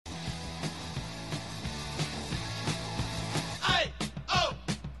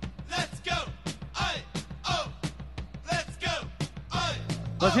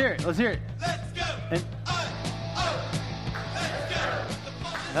Let's hear it. Let's hear it. Let's go. And- Let's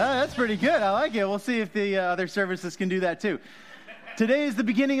go. That's pretty good. I like it. We'll see if the other services can do that too. Today is the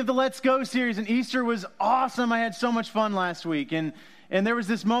beginning of the Let's Go series, and Easter was awesome. I had so much fun last week. And there was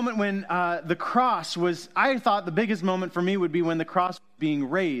this moment when the cross was, I thought the biggest moment for me would be when the cross was being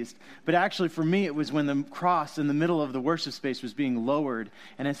raised. But actually for me, it was when the cross in the middle of the worship space was being lowered.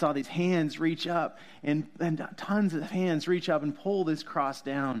 And I saw these hands reach up, and tons of hands reach up and pull this cross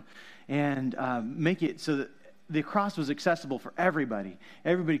down and make it so that the cross was accessible for everybody.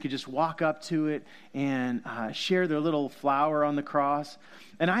 Everybody could just walk up to it and share their little flower on the cross.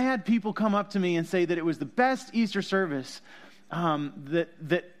 And I had people come up to me and say that it was the best Easter service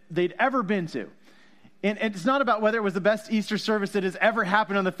that they'd ever been to. And it's not about whether it was the best Easter service that has ever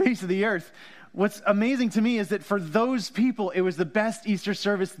happened on the face of the earth. What's amazing to me is that for those people, it was the best Easter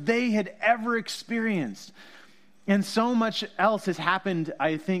service they had ever experienced. And so much else has happened,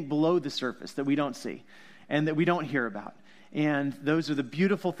 I think, below the surface that we don't see and that we don't hear about. And those are the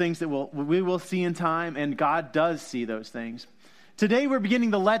beautiful things that we will see in time, and God does see those things. Today we're beginning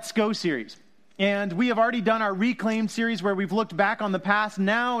the Let's Go series. And we have already done our Reclaim series where we've looked back on the past.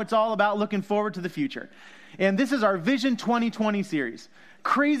 Now it's all about looking forward to the future. And this is our Vision 2020 series.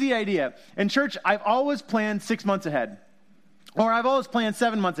 Crazy idea. In church, I've always planned 6 months ahead. Or I've always planned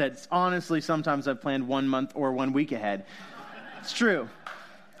 7 months ahead. Honestly, sometimes I've planned 1 month or 1 week ahead. It's true.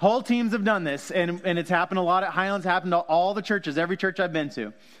 Whole teams have done this, and it's happened a lot at Highlands, happened to all the churches, every church I've been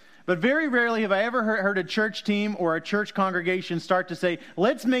to. But very rarely have I ever heard a church team or a church congregation start to say,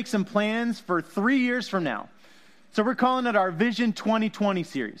 let's make some plans for 3 years from now. So we're calling it our Vision 2020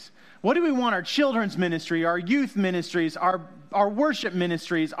 series. What do we want our children's ministry, our youth ministries, our worship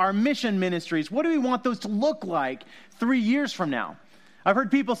ministries, our mission ministries, what do we want those to look like 3 years from now? I've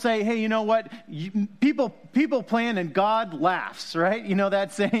heard people say, hey, you know what? People plan and God laughs, right? You know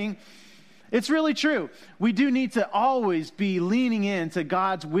that saying? It's really true. We do need to always be leaning into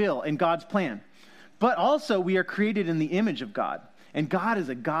God's will and God's plan. But also we are created in the image of God. And God is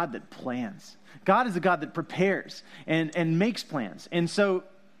a God that plans. God is a God that prepares and makes plans. And so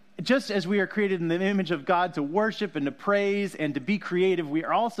just as we are created in the image of God to worship and to praise and to be creative, we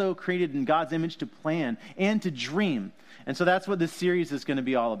are also created in God's image to plan and to dream. And so that's what this series is going to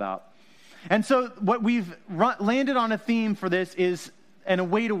be all about. And so what we've landed on a theme for this is, and a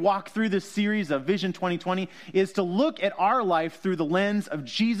way to walk through this series of Vision 2020 is to look at our life through the lens of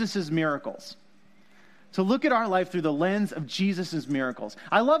Jesus' miracles. To look at our life through the lens of Jesus' miracles.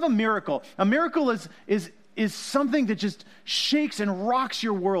 I love a miracle. A miracle is something that just shakes and rocks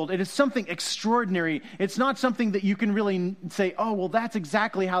your world. It is something extraordinary. It's not something that you can really say, oh, well, that's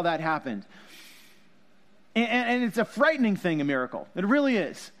exactly how that happened. And it's a frightening thing, a miracle. It really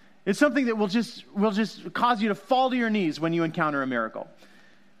is. It's something that will just cause you to fall to your knees when you encounter a miracle.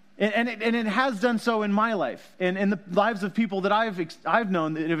 And it has done so in my life and in the lives of people that I've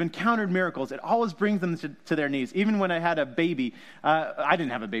known that have encountered miracles. It always brings them to their knees. Even when I had a baby, I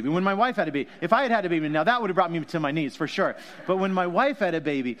didn't have a baby. When my wife had a baby, if I had had a baby, now that would have brought me to my knees for sure. But when my wife had a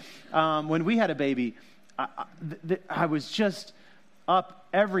baby, when we had a baby, I was just up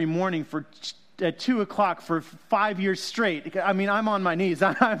every morning at 2 o'clock for 5 years straight. I mean, I'm on my knees.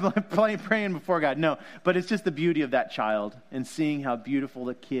 I'm praying before God. No, but it's just the beauty of that child and seeing how beautiful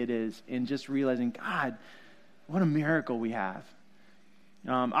the kid is and just realizing, God, what a miracle we have.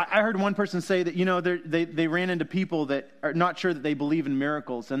 I heard one person say that, you know, they ran into people that are not sure that they believe in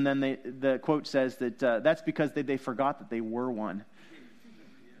miracles. And then the quote says that that's because they forgot that they were one.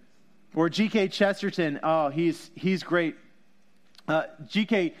 Or G.K. Chesterton, oh, he's great.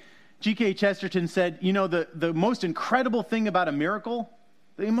 G.K. Chesterton said, you know, the most incredible thing about a miracle,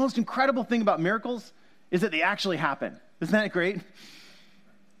 the most incredible thing about miracles is that they actually happen. Isn't that great?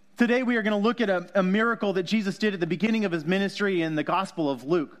 Today we are going to look at a miracle that Jesus did at the beginning of his ministry in the Gospel of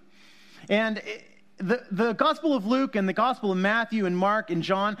Luke. And the Gospel of Luke and the Gospel of Matthew and Mark and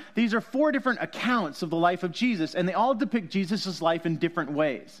John, these are 4 different accounts of the life of Jesus, and they all depict Jesus' life in different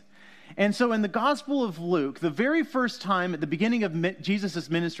ways. And so in the Gospel of Luke, the very first time at the beginning of Jesus'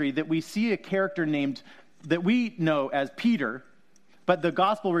 ministry that we see a character named, that we know as Peter, but the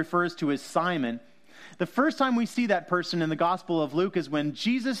Gospel refers to as Simon, the first time we see that person in the Gospel of Luke is when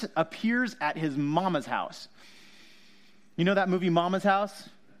Jesus appears at his mama's house. You know that movie Mama's House?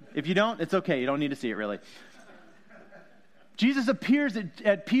 If you don't, it's okay. You don't need to see it really. Jesus appears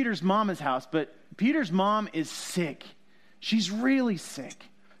at Peter's mama's house, but Peter's mom is sick. She's really sick.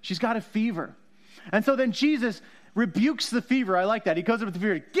 She's got a fever. And so then Jesus rebukes the fever. I like that. He goes up to the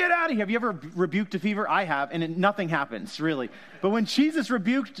fever, get out of here. Have you ever rebuked a fever? I have, and nothing happens, really. But when Jesus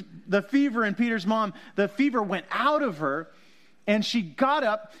rebuked the fever in Peter's mom, the fever went out of her, And she got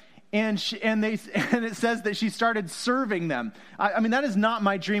up, and it says that she started serving them. I mean, that is not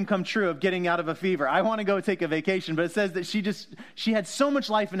my dream come true of getting out of a fever. I want to go take a vacation, but it says that she had so much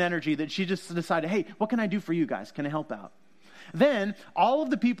life and energy that she just decided, hey, what can I do for you guys? Can I help out? Then all of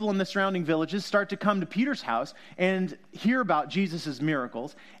the people in the surrounding villages start to come to Peter's house and hear about Jesus'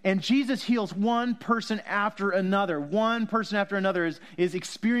 miracles. And Jesus heals one person after another. One person after another is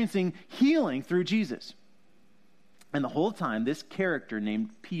experiencing healing through Jesus. And the whole time, this character named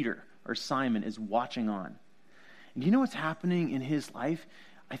Peter, or Simon, is watching on. And you know what's happening in his life?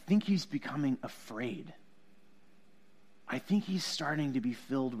 I think he's becoming afraid. I think he's starting to be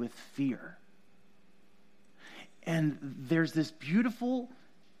filled with fear. And there's this beautiful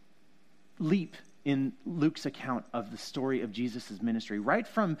leap in Luke's account of the story of Jesus' ministry, right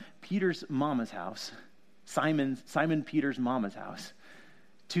from Peter's mama's house, Simon Peter's mama's house,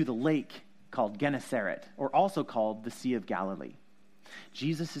 to the lake called Gennesaret, or also called the Sea of Galilee.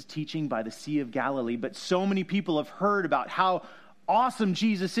 Jesus is teaching by the Sea of Galilee, but so many people have heard about how awesome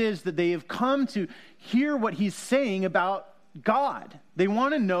Jesus is that they have come to hear what he's saying about God. They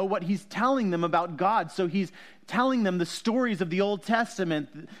want to know what he's telling them about God. So he's telling them the stories of the Old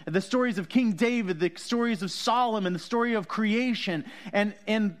Testament, the stories of King David, the stories of Solomon, the story of creation.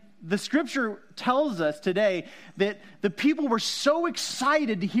 And the scripture tells us today that the people were so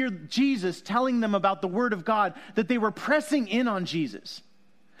excited to hear Jesus telling them about the Word of God that they were pressing in on Jesus.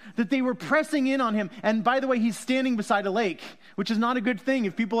 That they were pressing in on him. And by the way, he's standing beside a lake, which is not a good thing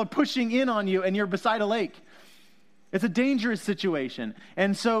if people are pushing in on you and you're beside a lake. It's a dangerous situation.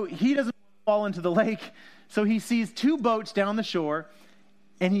 And so he doesn't fall into the lake. So he sees two boats down the shore,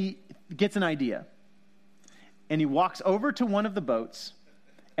 and he gets an idea. And he walks over to one of the boats,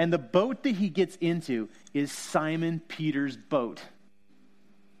 and the boat that he gets into is Simon Peter's boat.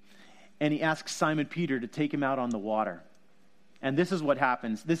 And he asks Simon Peter to take him out on the water. And this is what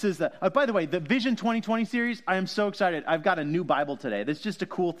happens. This is by the way, the Vision 2020 series, I am so excited. I've got a new Bible today. That's just a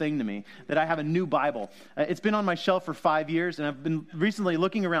cool thing to me, that I have a new Bible. It's been on my shelf for 5 years, and I've been recently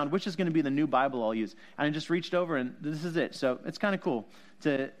looking around, which is going to be the new Bible I'll use. And I just reached over, and this is it. So it's kind of cool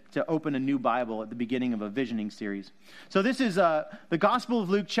to open a new Bible at the beginning of a visioning series. So this is the Gospel of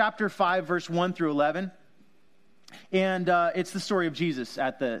Luke, chapter 5, verse 1 through 11. And it's the story of Jesus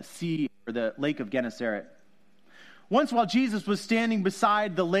at the sea, or the lake of Gennesaret. Once while Jesus was standing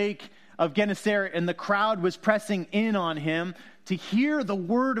beside the lake of Gennesaret and the crowd was pressing in on him to hear the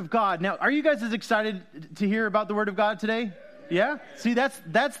word of God. Now, are you guys as excited to hear about the word of God today? Yeah? See,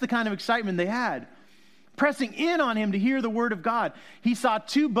 that's the kind of excitement they had. Pressing in on him to hear the word of God. He saw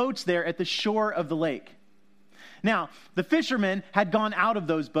two boats there at the shore of the lake. Now, the fishermen had gone out of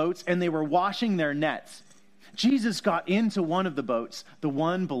those boats and they were washing their nets. Jesus got into one of the boats, the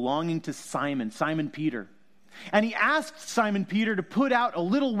one belonging to Simon Peter. And he asked Simon Peter to put out a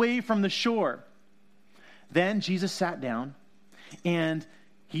little way from the shore. Then Jesus sat down and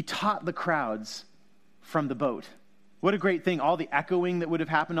he taught the crowds from the boat. What a great thing. All the echoing that would have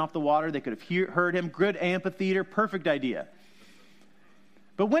happened off the water, they could have heard him. Good amphitheater, perfect idea.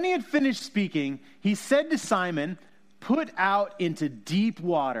 But when he had finished speaking, he said to Simon, "Put out into deep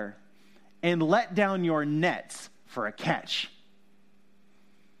water and let down your nets for a catch."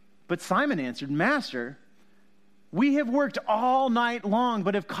 But Simon answered, "Master, we have worked all night long,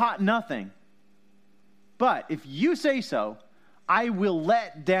 but have caught nothing. But if you say so, I will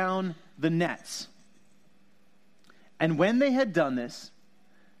let down the nets." And when they had done this,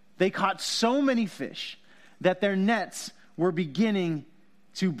 they caught so many fish that their nets were beginning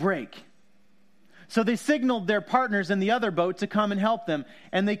to break. So they signaled their partners in the other boat to come and help them.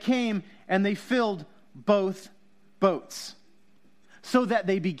 And they came and they filled both boats so that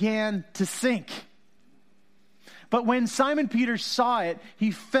they began to sink. But when Simon Peter saw it,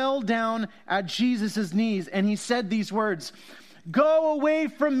 he fell down at Jesus' knees and he said these words, "Go away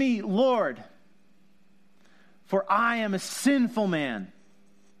from me, Lord, for I am a sinful man."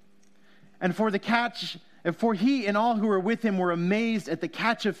 And for he and all who were with him were amazed at the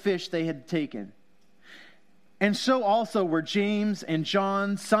catch of fish they had taken. And so also were James and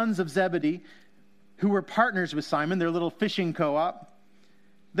John, sons of Zebedee, who were partners with Simon, their little fishing co-op.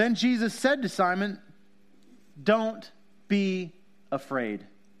 Then Jesus said to Simon, "Don't be afraid.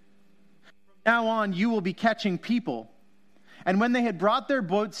 From now on, you will be catching people." And when they had brought their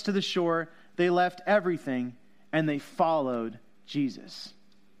boats to the shore, they left everything and they followed Jesus.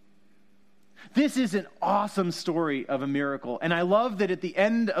 This is an awesome story of a miracle. And I love that at the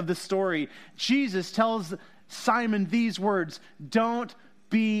end of the story, Jesus tells Simon these words, "Don't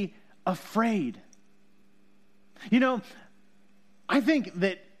be afraid." You know, I think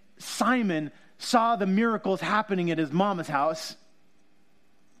that Simon saw the miracles happening at his mama's house,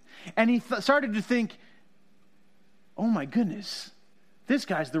 And he started to think, oh my goodness, this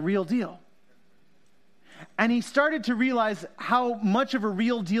guy's the real deal. And he started to realize how much of a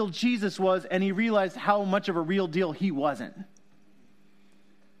real deal Jesus was, and he realized how much of a real deal he wasn't.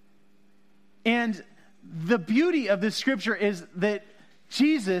 And the beauty of this scripture is that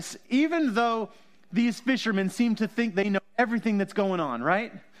Jesus, even though these fishermen seem to think they know everything that's going on,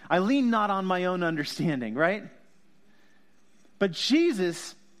 right? I lean not on my own understanding, right? But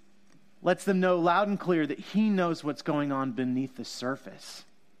Jesus lets them know loud and clear that he knows what's going on beneath the surface.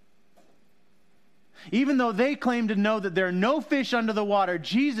 Even though they claim to know that there are no fish under the water,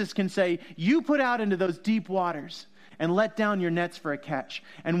 Jesus can say, you put out into those deep waters and let down your nets for a catch.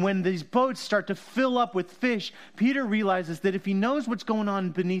 And when these boats start to fill up with fish, Peter realizes that if he knows what's going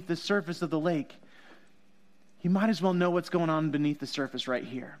on beneath the surface of the lake, he might as well know what's going on beneath the surface right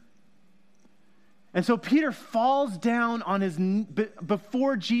here. And so Peter falls down on his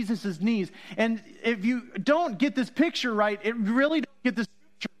before Jesus' knees. And if you don't get this picture right, it really don't get this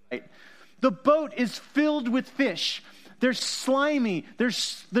picture right. The boat is filled with fish. They're slimy.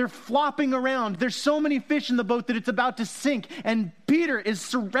 They're flopping around. There's so many fish in the boat that it's about to sink. And Peter is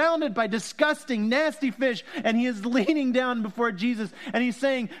surrounded by disgusting, nasty fish. And he is leaning down before Jesus. And he's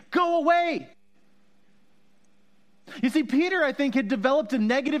saying, go away. You see, Peter, I think, had developed a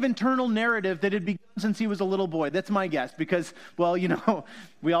negative internal narrative that had begun since he was a little boy. That's my guess because, well,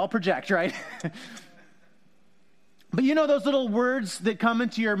 we all project, right? But you know those little words that come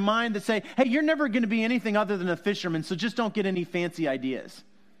into your mind that say, hey, you're never going to be anything other than a fisherman, so just don't get any fancy ideas.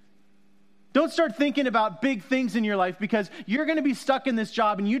 Don't start thinking about big things in your life because you're going to be stuck in this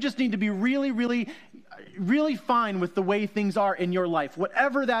job and you just need to be really, really, really fine with the way things are in your life,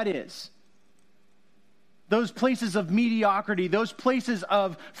 whatever that is. Those places of mediocrity, those places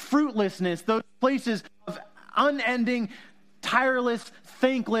of fruitlessness, those places of unending, tireless,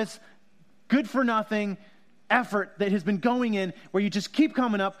 thankless, good for nothing effort that has been going in where you just keep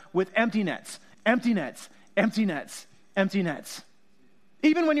coming up with empty nets, empty nets, empty nets, empty nets.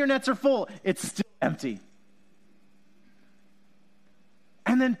 Even when your nets are full, it's still empty.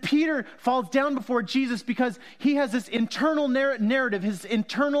 And then Peter falls down before Jesus because he has this internal narrative, his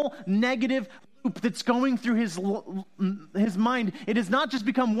internal negative loop that's going through his mind. It has not just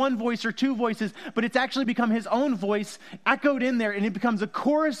become one voice or two voices, but it's actually become his own voice echoed in there, and it becomes a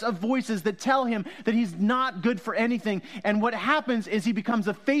chorus of voices that tell him that he's not good for anything. And what happens is he becomes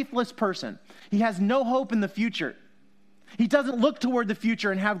a faithless person. He has no hope in the future. He doesn't look toward the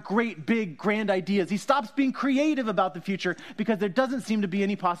future and have great, big, grand ideas. He stops being creative about the future because there doesn't seem to be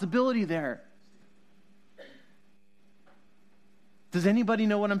any possibility there. Does anybody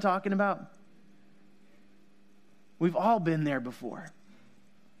know what I'm talking about? We've all been there before.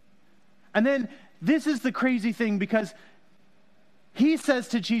 And then this is the crazy thing because he says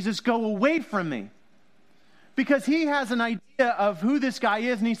to Jesus, go away from me. Because he has an idea of who this guy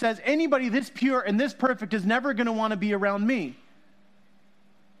is, and he says, anybody this pure and this perfect is never going to want to be around me.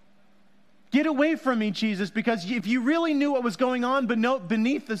 Get away from me, Jesus, because if you really knew what was going on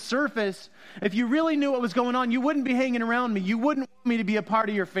beneath the surface, if you really knew what was going on, you wouldn't be hanging around me. You wouldn't want me to be a part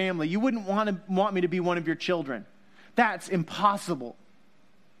of your family. You wouldn't want me to be one of your children. That's impossible.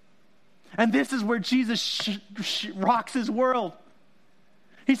 And this is where Jesus rocks his world.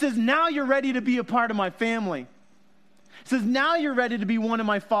 He says, now you're ready to be a part of my family. He says, now you're ready to be one of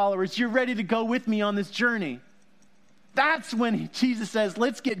my followers. You're ready to go with me on this journey. That's when Jesus says,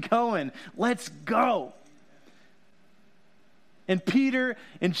 let's get going. Let's go. And Peter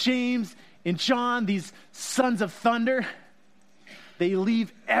and James and John, these sons of thunder, they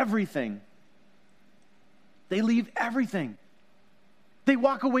leave everything. They leave everything. They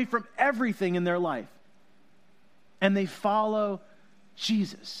walk away from everything in their life. And they follow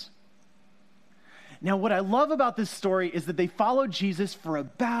Jesus. Now, what I love about this story is that they followed Jesus for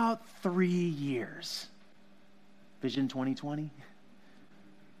about 3 years. Vision 2020.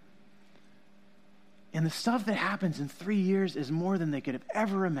 And the stuff that happens in 3 years is more than they could have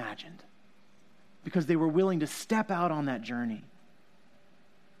ever imagined because they were willing to step out on that journey.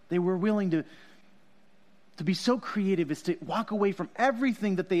 They were willing to be so creative as to walk away from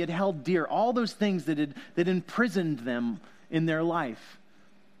everything that they had held dear, all those things that imprisoned them in their life.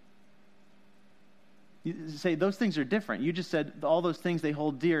 You say, those things are different. You just said all those things they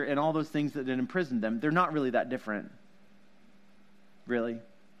hold dear and all those things that had imprisoned them, they're not really that different. Really.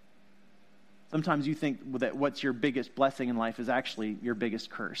 Sometimes you think that what's your biggest blessing in life is actually your biggest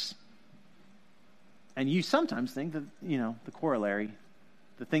curse. And you sometimes think that, the corollary,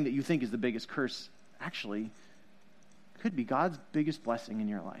 the thing that you think is the biggest curse, actually could be God's biggest blessing in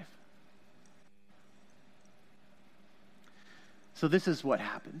your life. So this is what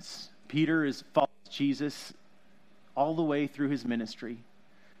happens. Peter follows Jesus all the way through his ministry.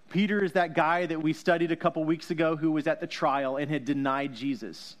 Peter is that guy that we studied a couple weeks ago who was at the trial and had denied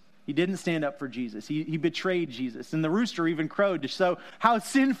Jesus. He didn't stand up for Jesus. He betrayed Jesus. And the rooster even crowed to show how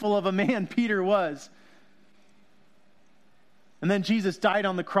sinful of a man Peter was. And then Jesus died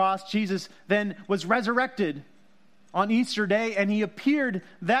on the cross. Jesus then was resurrected on Easter Day, and he appeared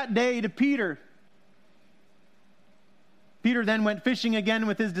that day to Peter. Peter then went fishing again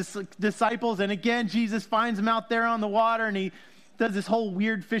with his disciples, and again Jesus finds him out there on the water, and he does this whole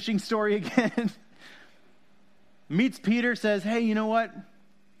weird fishing story again. Meets Peter, says, hey, you know what?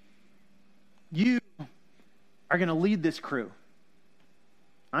 You are going to lead this crew.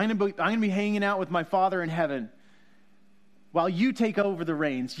 I'm going to be hanging out with my Father in heaven while you take over the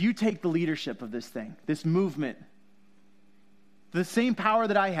reins. You take the leadership of this thing, this movement. The same power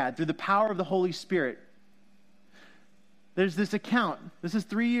that I had through the power of the Holy Spirit. There's this account. This is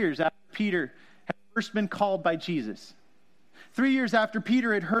 3 years after Peter had first been called by Jesus. 3 years after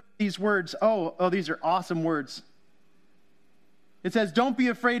Peter had heard these words. Oh, these are awesome words. It says, don't be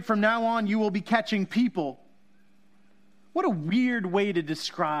afraid, from now on you will be catching people. What a weird way to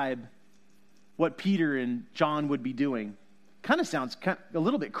describe what Peter and John would be doing. Kind of sounds a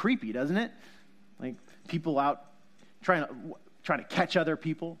little bit creepy, doesn't it? Like people out trying to catch other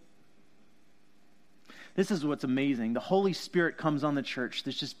people. This is what's amazing. The Holy Spirit comes on the church.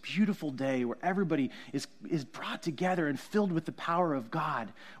 There's this beautiful day where everybody is brought together and filled with the power of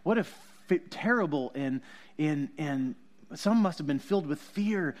God. What a terrible and some must have been filled with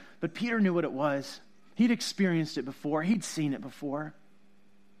fear, but Peter knew what it was. He'd experienced it before. He'd seen it before.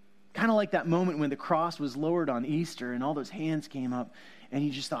 Kind of like that moment when the cross was lowered on Easter and all those hands came up, and he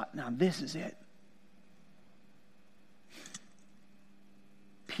just thought, now this is it.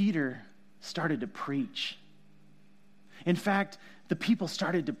 Peter started to preach. In fact, the people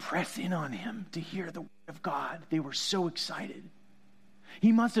started to press in on him to hear the word of God. They were so excited.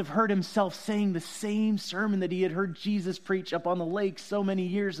 He must have heard himself saying the same sermon that he had heard Jesus preach up on the lake so many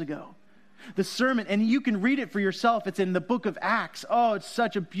years ago. The sermon, and you can read it for yourself. It's in the book of Acts. Oh, it's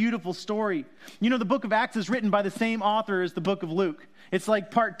such a beautiful story. You know, the book of Acts is written by the same author as the book of Luke. It's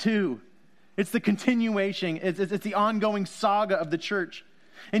like part 2. It's the continuation. It's the ongoing saga of the church.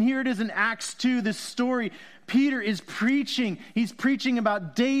 And here it is in Acts 2, this story. Peter is preaching. He's preaching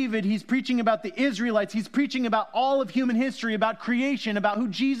about David. He's preaching about the Israelites. He's preaching about all of human history, about creation, about who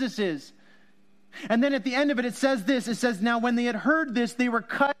Jesus is. And then at the end of it, it says this. It says, now when they had heard this, they were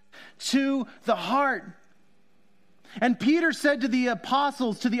cut to the heart. And Peter said to the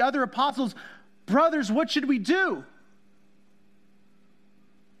apostles, to the other apostles, brothers, what should we do?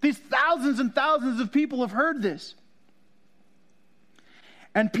 These thousands and thousands of people have heard this.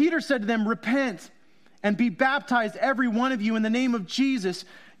 And Peter said to them, repent and be baptized, every one of you, in the name of Jesus.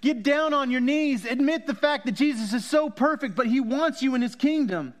 Get down on your knees. Admit the fact that Jesus is so perfect, but he wants you in his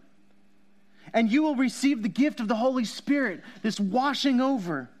kingdom. And you will receive the gift of the Holy Spirit, this washing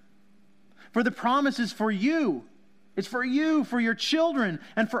over. For the promise is for you. It's for you, for your children,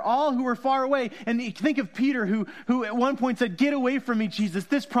 and for all who are far away. And think of Peter, who at one point said, get away from me, Jesus.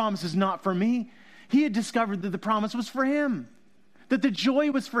 This promise is not for me. He had discovered that the promise was for him. That the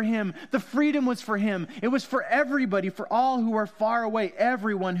joy was for him. The freedom was for him. It was for everybody, for all who are far away,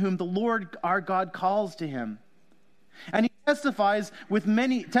 everyone whom the Lord our God calls to him. And he testified with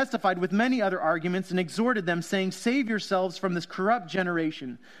many other arguments and exhorted them, saying, save yourselves from this corrupt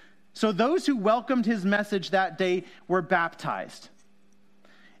generation. So those who welcomed his message that day were baptized.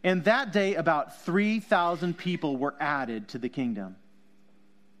 And that day, about 3,000 people were added to the kingdom.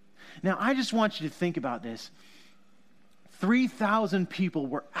 Now, I just want you to think about this. 3,000 people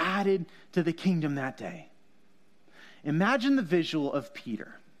were added to the kingdom that day. Imagine the visual of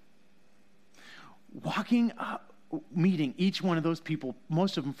Peter walking up, meeting each one of those people,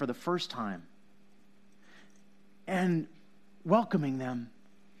 most of them for the first time, and welcoming them,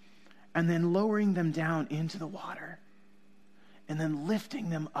 and then lowering them down into the water, and then lifting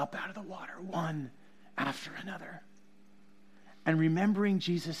them up out of the water, one after another, and remembering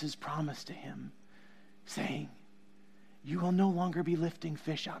Jesus' promise to him, saying, you will no longer be lifting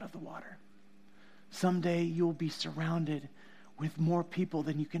fish out of the water. Someday you will be surrounded with more people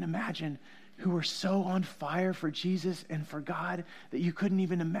than you can imagine who are so on fire for Jesus and for God that you couldn't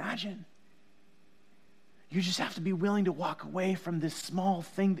even imagine. You just have to be willing to walk away from this small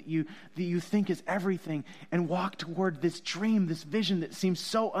thing that you think is everything and walk toward this dream, this vision that seems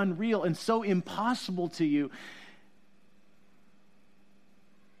so unreal and so impossible to you.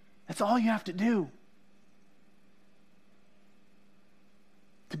 That's all you have to do.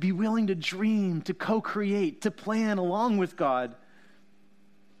 To be willing to dream, to co-create, to plan along with God.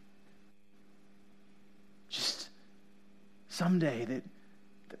 someday that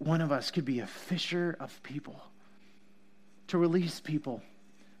one of us could be a fisher of people, to release people,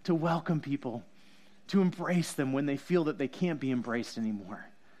 to welcome people, to embrace them when they feel that they can't be embraced anymore,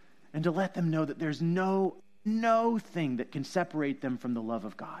 and to let them know that there's no thing that can separate them from the love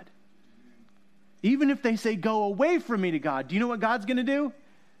of God. Even if they say, go away from me to God, do you know what God's going to do?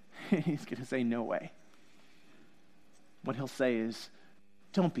 He's going to say, no way. What he'll say is,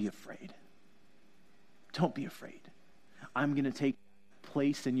 don't be afraid. Don't be afraid. I'm going to take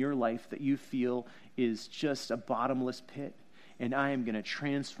place in your life that you feel is just a bottomless pit, and I am going to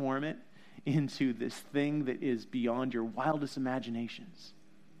transform it into this thing that is beyond your wildest imaginations.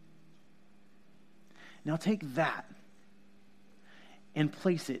 Now take that and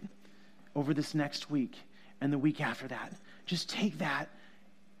place it over this next week and the week after that. Just take that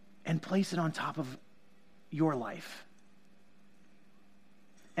and place it on top of your life.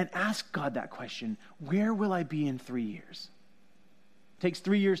 And ask God that question, where will I be in 3 years? It takes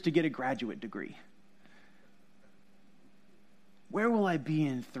 3 years to get a graduate degree. Where will I be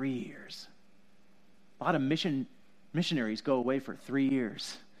in 3 years? A lot of missionaries go away for 3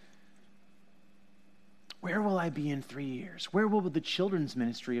 years. Where will I be in 3 years? Where will the children's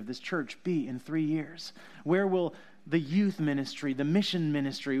ministry of this church be in 3 years? Where will the youth ministry, the mission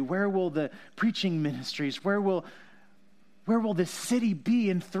ministry, where will the preaching ministries, where will this city be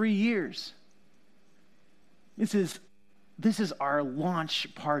in 3 years? This is our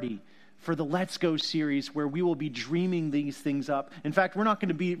launch party for the Let's Go series, where we will be dreaming these things up. In fact, we're not going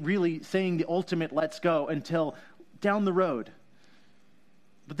to be really saying the ultimate let's go until down the road.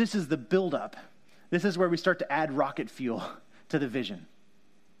 But this is the build-up. This is where we start to add rocket fuel to the vision.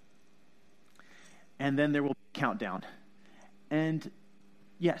 And then there will be a countdown. And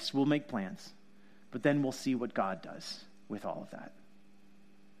yes, we'll make plans. But then we'll see what God does with all of that.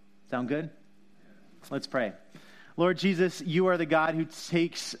 Sound good? Let's pray. Lord Jesus, you are the God who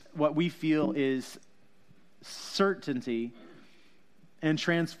takes what we feel is certainty and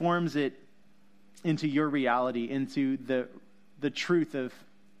transforms it into your reality, into the truth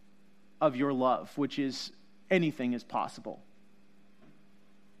of your love, which is anything is possible.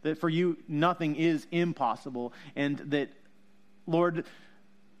 That for you, nothing is impossible. And that, Lord,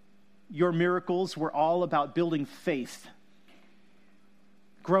 your miracles were all about building faith,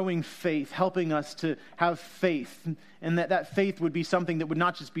 growing faith, helping us to have faith. And that faith would be something that would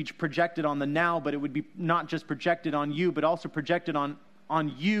not just be projected on the now, but it would be not just projected on you, but also projected on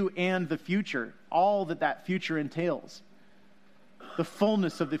you and the future, all that future entails, the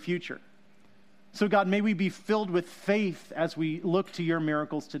fullness of the future. So God, may we be filled with faith as we look to your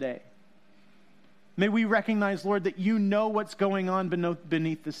miracles today. May we recognize, Lord, that you know what's going on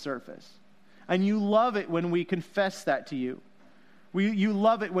beneath the surface. And you love it when we confess that to you. You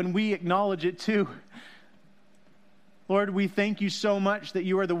love it when we acknowledge it too. Lord, we thank you so much that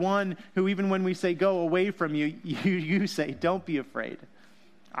you are the one who, even when we say go away from you, you say, don't be afraid.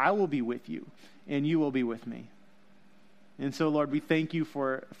 I will be with you, and you will be with me. And so, Lord, we thank you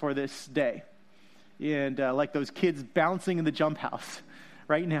for this day. And like those kids bouncing in the jump house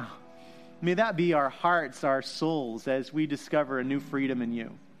right now, may that be our hearts, our souls, as we discover a new freedom in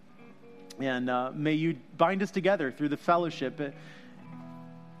you. And may you bind us together through the fellowship.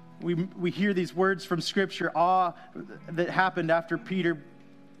 We hear these words from Scripture, awe that happened after Peter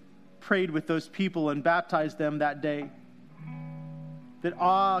prayed with those people and baptized them that day. That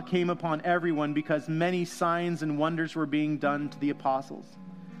awe came upon everyone because many signs and wonders were being done to the apostles.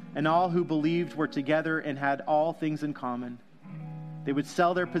 And all who believed were together and had all things in common. They would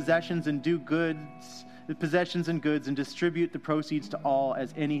sell their possessions and goods and distribute the proceeds to all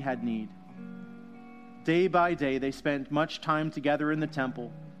as any had need. Day by day they spent much time together in the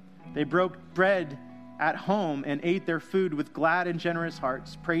temple. They broke bread at home and ate their food with glad and generous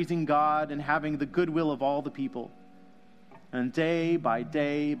hearts, praising God and having the goodwill of all the people. And day by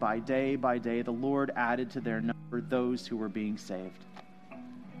day by day by day, the Lord added to their number those who were being saved.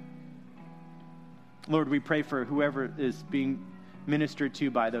 Lord, we pray for whoever is being ministered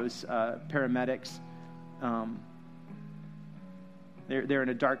to by those paramedics. They're in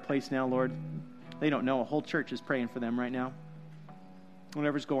a dark place now, Lord. They don't know. A whole church is praying for them right now.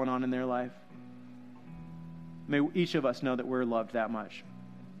 Whatever's going on in their life. May each of us know that we're loved that much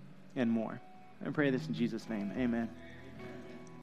and more. I pray this in Jesus' name. Amen.